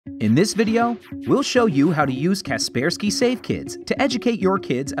In this video, we'll show you how to use Kaspersky Safe Kids to educate your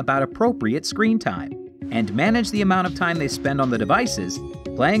kids about appropriate screen time and manage the amount of time they spend on the devices,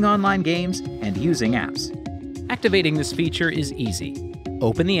 playing online games, and using apps. Activating this feature is easy.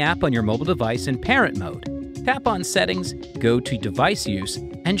 Open the app on your mobile device in Parent mode. Tap on Settings, go to Device Use,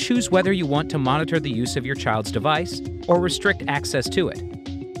 and choose whether you want to monitor the use of your child's device or restrict access to it.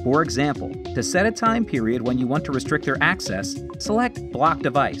 For example, to set a time period when you want to restrict their access, select Block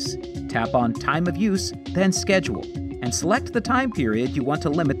Device. Tap on Time of Use, then Schedule, and select the time period you want to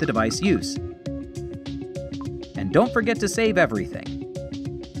limit the device use. And don't forget to save everything.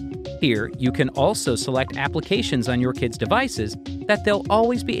 Here, you can also select applications on your kids' devices that they'll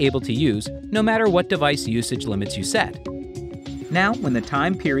always be able to use no matter what device usage limits you set. Now, when the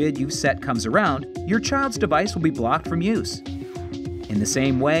time period you've set comes around, your child's device will be blocked from use. In the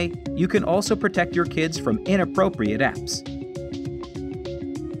same way, you can also protect your kids from inappropriate apps.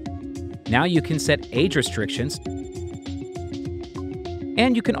 Now you can set age restrictions,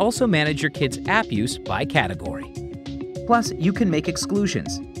 and you can also manage your kids' app use by category. Plus, you can make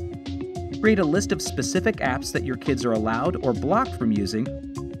exclusions. Create a list of specific apps that your kids are allowed or blocked from using,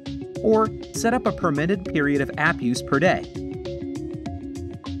 or set up a permitted period of app use per day.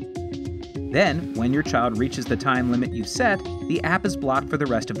 Then, when your child reaches the time limit you've set, the app is blocked for the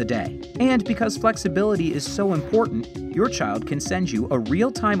rest of the day. And because flexibility is so important, your child can send you a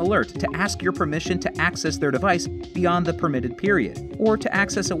real-time alert to ask your permission to access their device beyond the permitted period, or to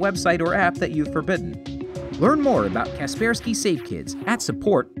access a website or app that you've forbidden. Learn more about Kaspersky Safe Kids at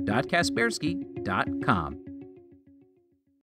support.kaspersky.com.